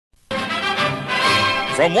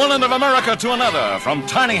From one end of America to another, from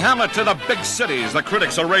tiny hamlet to the big cities, the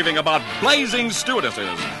critics are raving about Blazing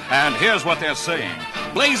Stewardesses. And here's what they're saying.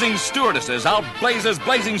 Blazing Stewardesses outblazes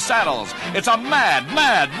Blazing Saddles. It's a mad,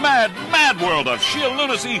 mad, mad, mad world of sheer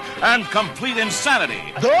lunacy and complete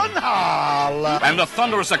insanity. Donhall! And the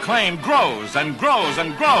thunderous acclaim grows and grows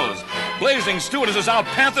and grows. Blazing Stewardesses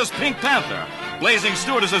out-Panthers Pink Panther. Blazing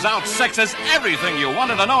Stewardesses out-sexes everything you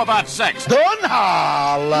wanted to know about sex.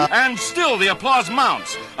 Donhall! And still the applause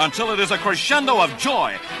mounts until it is a crescendo of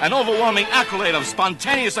joy, an overwhelming accolade of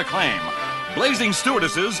spontaneous acclaim. Blazing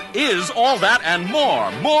Stewardesses is all that and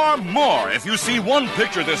more, more, more. If you see one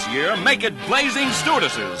picture this year, make it Blazing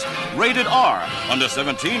Stewardesses. Rated R. Under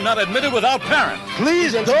 17, not admitted without parent.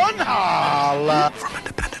 Please, Donhall! From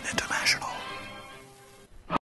independent